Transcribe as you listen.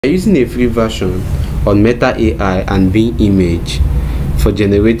You're using a free version on Meta AI and Bing Image for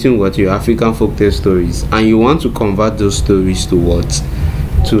generating your African folktale stories, and you want to convert those stories to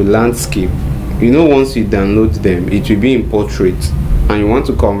to landscape. Once you download them, it will be in portrait, and you want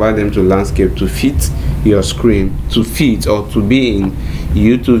to convert them to landscape to fit your screen, to fit or to be in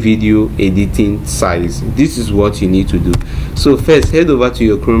YouTube video editing size. This is what you need to do. So first, head over to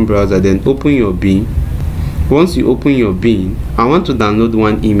your Chrome browser, then open your Bing. Once you open your Bing, I want to download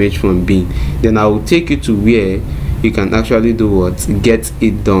one image from Bing. Then I will take you to where you can actually do get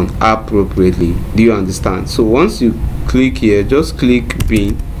it done appropriately. Do you understand? So once you click here, just click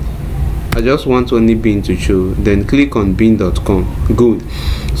Bing. I just want only Bing to show. Then click on bing.com. Good.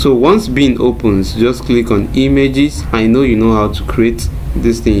 So once Bing opens, just click on images. I know you know how to create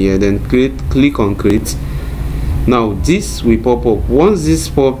this thing here. Then click on create. Now this will pop up. Once this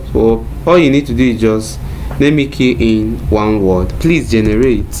pops up, all you need to do is just let me key in one word. Please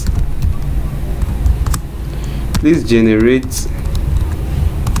generate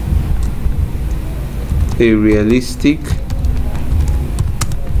a realistic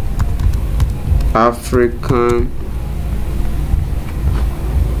African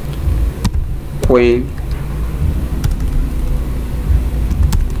queen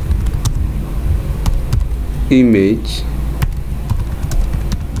image,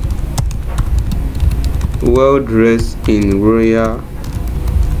 well dressed in royal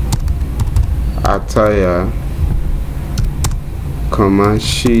attire,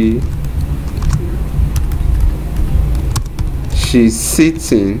 she's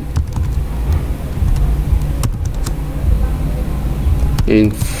sitting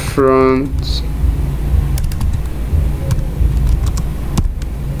in front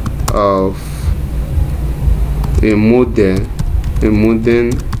of a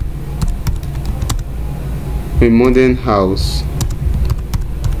modern house,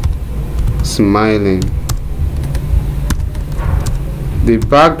 smiling. The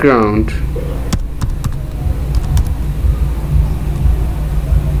background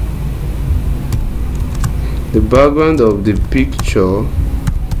of the picture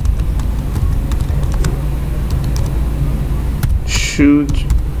should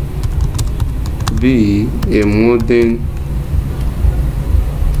be a modern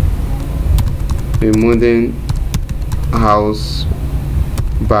house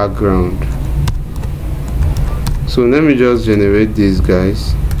background. So let me just generate this,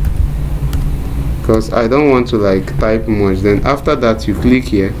 guys, because I don't want to type much. Then after that, you click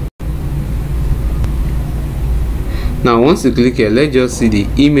here. Now once you click here, let's just see the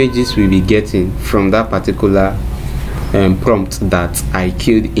images we'll be getting from that particular prompt that I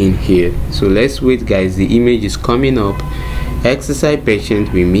killed in here. So let's wait, guys. The image is coming up. Exercise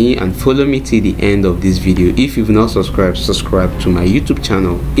patient with me and follow me till the end of this video. If you've not subscribed, subscribe to my YouTube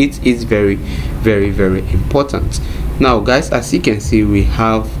channel. It is very, very, very important. Now guys, as you can see, we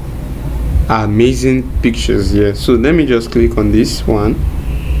have amazing pictures here. So let me just click on this one.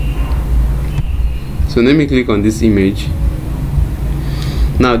 So let me click on this image.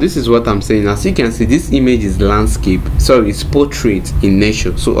 Now this is what I'm saying. As you can see, this image is landscape, sorry, it's portrait in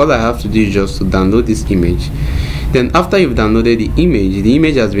nature. So all I have to do is just to download this image. Then after you've downloaded the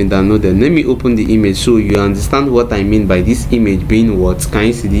image has been downloaded. Let me open the image so you understand what I mean by this image being what. Can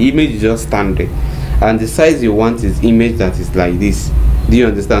you see the image is just standard, and the size you want is image that is like this. Do you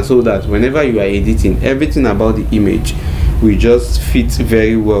understand? So that whenever you are editing, everything about the image will just fit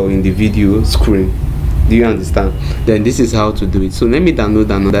very well in the video screen. Do you understand? Then this is how to do it. So let me download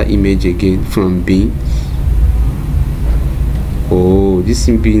another image again from Bing. Oh, this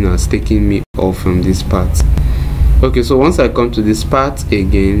Bing has taken me off from this part. Okay, so once I come to this part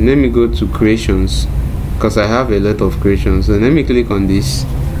again, let me go to creations, because I have a lot of creations. So let me click on this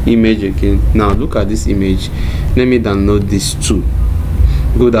image again. Now look at this image. Let me download this too.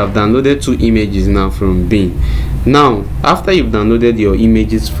 Good, I've downloaded 2 images now from Bing. Now after you've downloaded your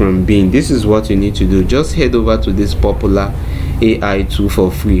images from Bing, this is what you need to do. Just head over to this popular AI tool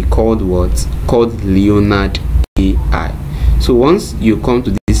for free called Leonardo AI. So once you come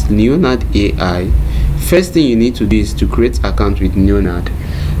to this Leonardo AI, first thing you need to do is to create an account with Leonardo.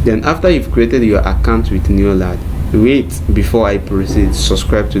 Then after you've created your account with Leonardo, wait before I proceed,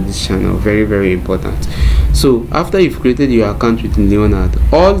 subscribe to this channel, very, very important. So after you've created your account with Leonardo,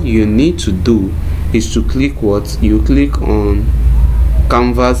 all you need to do is to click you click on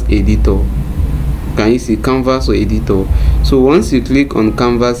canvas editor. Can you see canvas or editor? So once you click on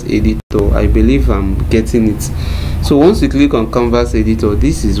canvas editor, I believe I'm getting it. So once you click on canvas editor,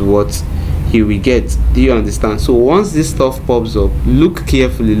 this is what you will get. Do you understand? So once this stuff pops up, look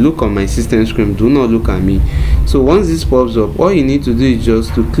carefully, look on my system screen, do not look at me. So once this pops up, all you need to do is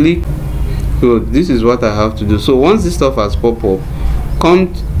just to click. So this is what I have to do. So once this stuff has popped up,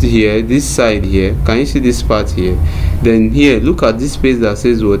 come here, this side here, can you see this part here? Then here, look at this space that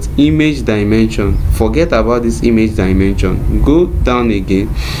says what? Image dimension. Forget about this image dimension, go down again,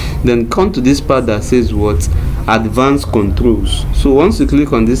 then come to this part that says what? Advanced controls. So once you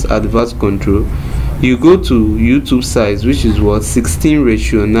click on this advanced control, you go to YouTube size, which is what?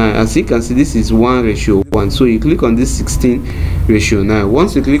 16:9. As you can see, this is 1:1. So you click on this 16:9.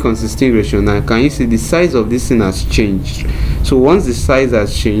 Once you click on 16:9, can you see the size of this thing has changed? So once the size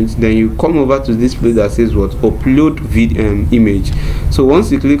has changed, then you come over to this place that says what? Upload image. So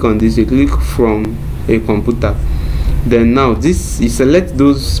once you click on this, you click from a computer. Then now this, you select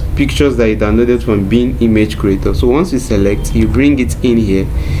those pictures that you downloaded from Bing Image Creator. So once you select, you bring it in here,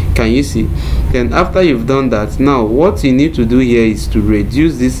 can you see? Then after you've done that, now what you need to do here is to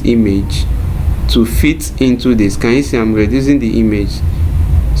reduce this image to fit into this. Can you see I'm reducing the image?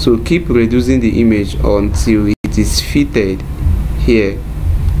 So keep reducing the image until it is fitted here.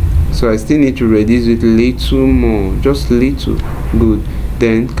 So I still need to reduce it a little more, just little. Good.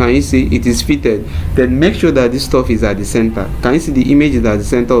 Then can you see it is fitted? Then make sure that this stuff is at the center. Can you see the image is at the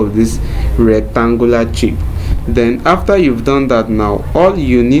center of this rectangular chip? Then after you've done that, now all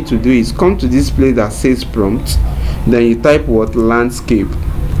you need to do is come to this place that says prompt, then you type what? Landscape.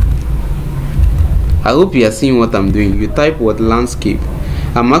 I hope you are seeing what I'm doing. You type what? Landscape.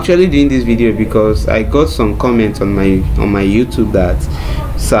 I'm actually doing this video because I got some comments on my YouTube that,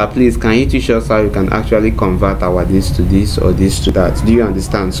 sir, please can you teach us how you can actually convert our this to this or this to that? Do you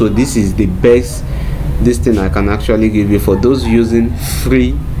understand? So this is the best thing I can actually give you for those using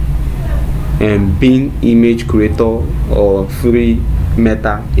free Bing Image Creator or free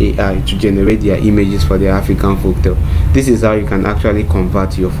Meta AI to generate their images for their African folktale. This is how you can actually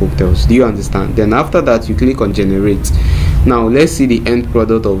convert your folktales. Do you understand? Then after that, you click on generate. Now let's see the end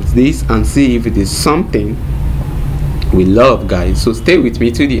product of this and see if it is something we love, guys. So stay with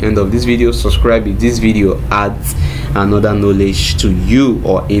me to the end of this video. Subscribe if this video adds another knowledge to you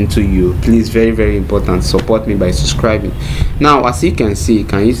or into you. Please, very very important, support me by subscribing. Now as you can see,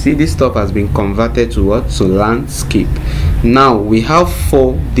 can you see this stuff has been converted to what? To landscape. Now we have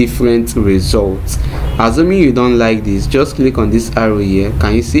 4 different results. Assuming you don't like this, just click on this arrow here.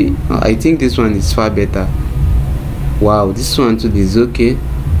 Can you see? I think this one is far better. Wow, this one too is okay.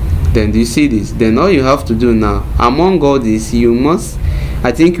 Then do you see this? Then all you have to do now, among all this, you must,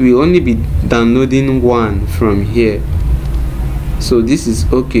 I think we only be downloading one from here. So this is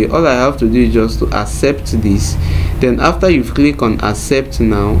okay. All I have to do is just to accept this. Then after you've clicked on accept,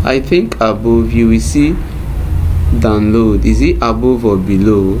 now I think above you will see download. Is it above or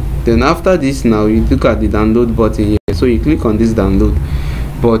below? Then after this, now you look at the download button here. So you click on this download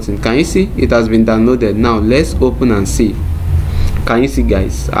button. Can you see it has been downloaded? Now let's open and see. Can you see,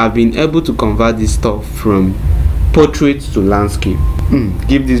 guys? I've been able to convert this stuff from portrait to landscape.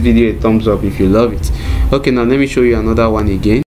 Give this video a thumbs up if you love it. Okay, now let me show you another one again.